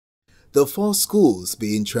The 4 schools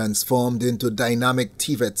being transformed into dynamic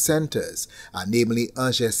TVET centers are namely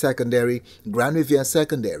Angers Secondary, Grand Riviere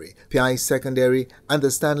Secondary, PI Secondary, and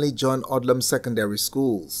the Stanley John Odlum Secondary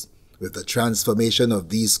Schools. With the transformation of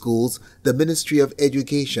these schools, the Ministry of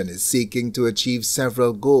Education is seeking to achieve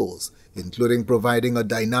several goals, including providing a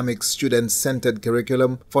dynamic student-centered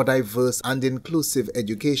curriculum for diverse and inclusive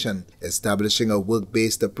education, establishing a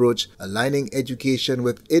work-based approach, aligning education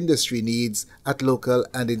with industry needs at local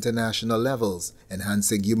and international levels,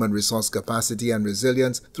 enhancing human resource capacity and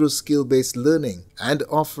resilience through skill-based learning, and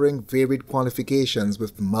offering varied qualifications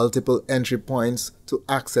with multiple entry points to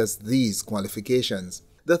access these qualifications.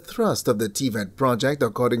 The thrust of the TVET project,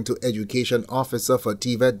 according to Education Officer for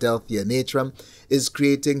TVET Delthea Natram, is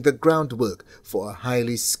creating the groundwork for a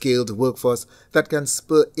highly skilled workforce that can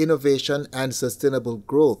spur innovation and sustainable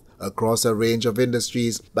growth across a range of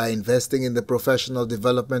industries by investing in the professional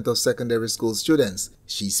development of secondary school students.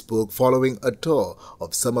 She spoke following a tour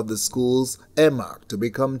of some of the schools earmarked to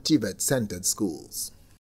become TVET-centered schools.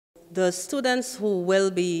 The students who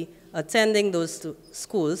will be attending those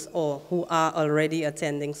schools, or who are already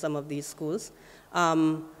attending some of these schools,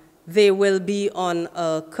 they will be on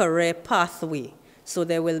a career pathway. So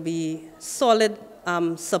there will be solid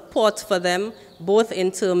support for them, both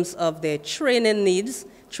in terms of their training needs,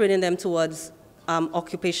 training them towards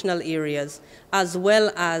occupational areas, as well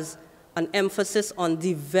as an emphasis on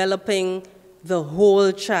developing the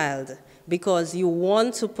whole child, because you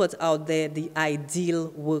want to put out there the ideal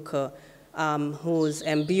worker who's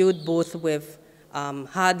imbued both with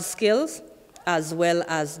hard skills as well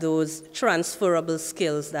as those transferable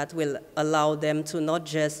skills that will allow them to not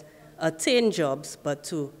just attain jobs but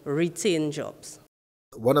to retain jobs.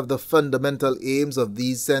 One of the fundamental aims of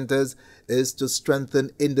these centers is to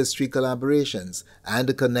strengthen industry collaborations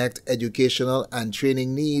and connect educational and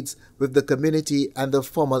training needs with the community and the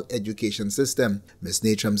formal education system. Ms.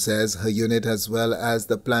 Natram says her unit as well as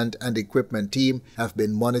the plant and equipment team have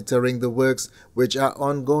been monitoring the works which are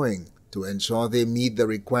ongoing to ensure they meet the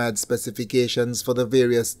required specifications for the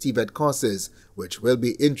various TVET courses which will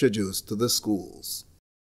be introduced to the schools.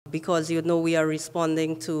 Because we are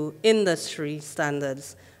responding to industry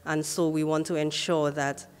standards, and so we want to ensure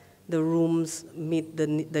that the rooms meet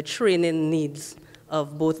the training needs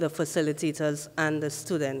of both the facilitators and the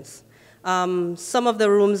students. Some of the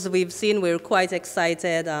rooms we've seen, we're quite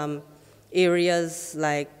excited. Areas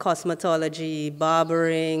like cosmetology,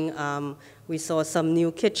 barbering, we saw some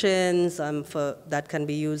new kitchens that can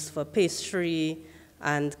be used for pastry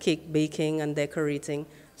and cake baking and decorating.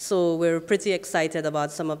 So we're pretty excited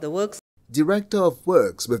about some of the works. Director of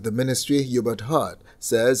Works with the Ministry, Hubert Hart,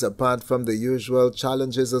 says apart from the usual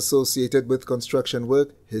challenges associated with construction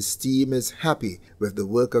work, his team is happy with the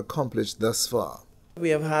work accomplished thus far. We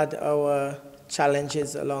have had our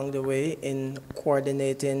challenges along the way in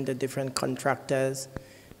coordinating the different contractors,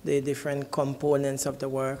 the different components of the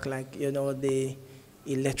work, like, the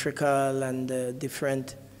electrical and the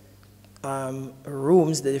different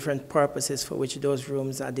rooms, the different purposes for which those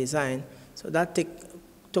rooms are designed. So that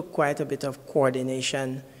took quite a bit of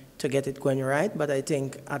coordination to get it going right, but I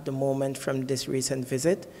think at the moment from this recent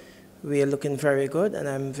visit, we are looking very good, and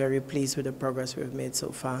I'm very pleased with the progress we've made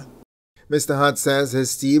so far. Mr. Hart says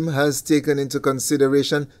his team has taken into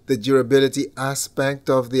consideration the durability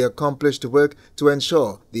aspect of the accomplished work to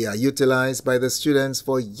ensure they are utilized by the students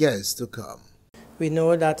for years to come. We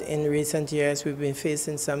know that in recent years we've been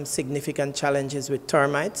facing some significant challenges with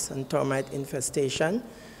termites and termite infestation.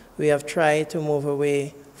 We have tried to move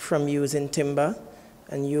away from using timber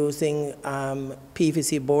and using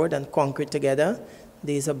PVC board and concrete together.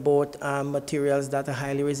 These are both materials that are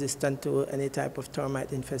highly resistant to any type of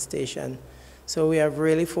termite infestation. So we have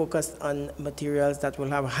really focused on materials that will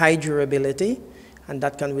have high durability and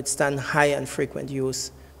that can withstand high and frequent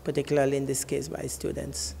use, particularly in this case by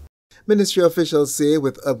students. Ministry officials say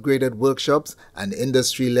with upgraded workshops, an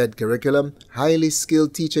industry-led curriculum, highly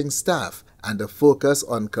skilled teaching staff, and a focus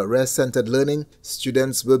on career-centered learning,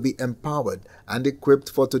 students will be empowered and equipped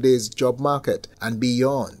for today's job market and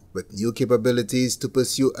beyond, with new capabilities to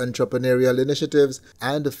pursue entrepreneurial initiatives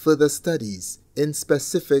and further studies in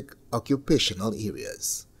specific occupational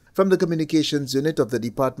areas. From the Communications Unit of the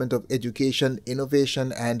Department of Education,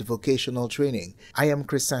 Innovation and Vocational Training, I am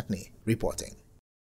Chris Satney reporting.